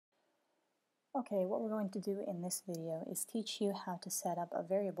Okay, what we're going to do in this video is teach you how to set up a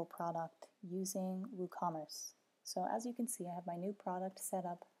variable product using WooCommerce. So as you can see, I have my new product set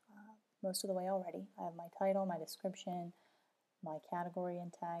up most of the way already. I have my title, my description, my category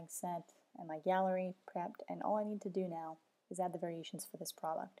and tag set, and my gallery prepped, and all I need to do now is add the variations for this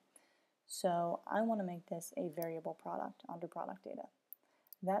product. So I want to make this a variable product under product data.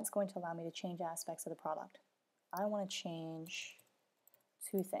 That's going to allow me to change aspects of the product. I want to change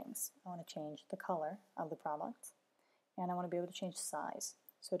two things. I want to change the color of the product, and I want to be able to change size.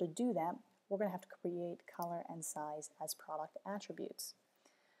 So to do that, we're going to have to create color and size as product attributes.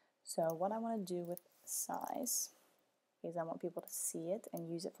 So what I want to do with size is I want people to see it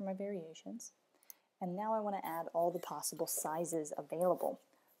and use it for my variations. And now I want to add all the possible sizes available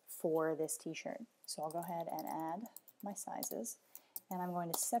for this t-shirt. So I'll go ahead and add my sizes, and I'm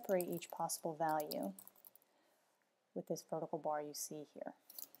going to separate each possible value with this vertical bar you see here.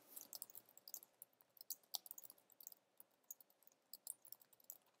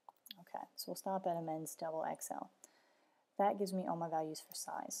 Okay, so we'll stop at a men's double XL. That gives me all my values for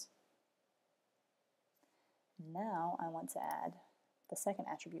size. Now I want to add the second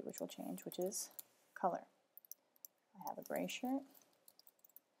attribute which will change, which is color. I have a gray shirt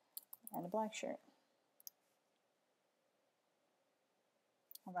and a black shirt.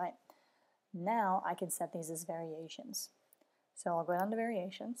 All right. Now I can set these as variations. So I'll go down to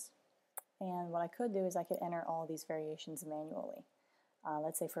variations, and what I could do is I could enter all these variations manually.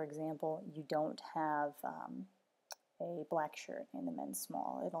 Let's say, for example, you don't have a black shirt in the men's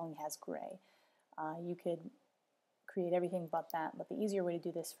small, it only has gray. You could create everything but that, but the easier way to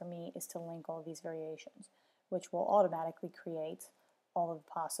do this for me is to link all of these variations, which will automatically create all of the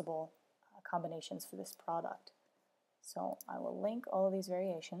possible combinations for this product. So I will link all of these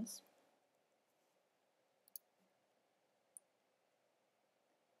variations.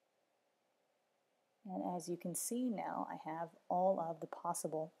 And as you can see now, I have all of the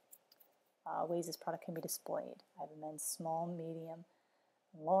possible ways this product can be displayed. I have a men's small, medium,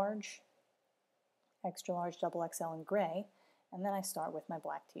 large, extra large, double XL, and gray. And then I start with my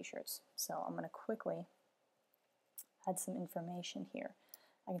black t-shirts. So I'm going to quickly add some information here.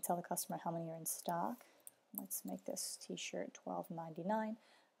 I can tell the customer how many are in stock. Let's make this t-shirt $12.99. I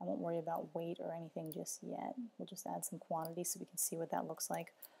won't worry about weight or anything just yet. We'll just add some quantity so we can see what that looks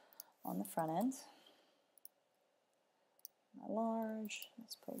like on the front end. My large,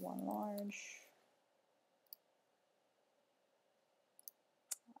 let's put one large.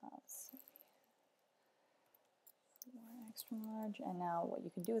 Let's see. One extra large. And now what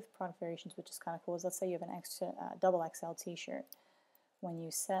you can do with product variations, which is kind of cool, is let's say you have an extra double XL t-shirt. When you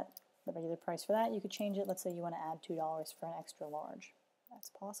set the regular price for that, you could change it. Let's say you want to add $2 for an extra large. That's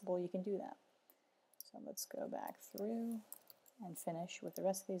possible, you can do that. So let's go back through and finish with the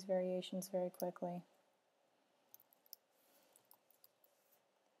rest of these variations very quickly.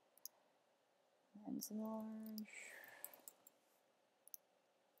 Men's large,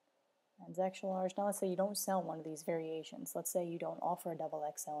 men's extra large. Now let's say you don't sell one of these variations. Let's say you don't offer a double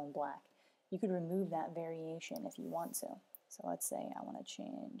XL in black. You could remove that variation if you want to. So let's say I want to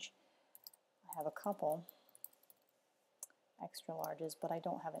change, I have a couple extra larges, but I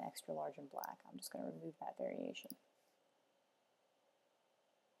don't have an extra large in black. I'm just going to remove that variation.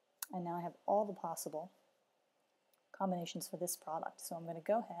 And now I have all the possible combinations for this product. So I'm going to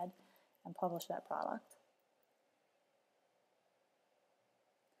go ahead and publish that product.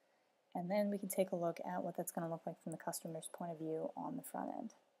 And then we can take a look at what that's going to look like from the customer's point of view on the front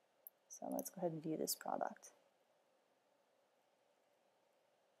end. So let's go ahead and view this product.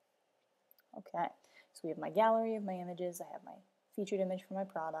 Okay, so we have my gallery of my images, I have my featured image for my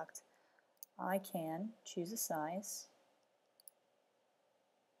product. I can choose a size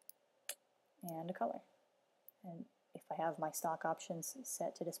and a color. And if I have my stock options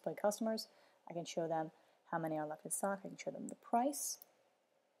set to display customers, I can show them how many are left in stock, I can show them the price.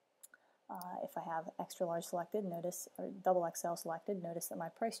 If I have extra large selected, notice, or double XL selected, notice that my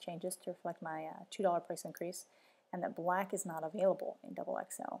price changes to reflect my $2 price increase, and that black is not available in double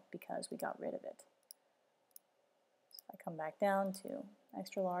XL because we got rid of it. So if I come back down to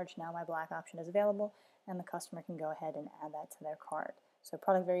extra large, now my black option is available, and the customer can go ahead and add that to their cart. So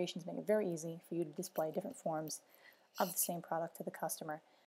product variations make it very easy for you to display different forms of the same product to the customer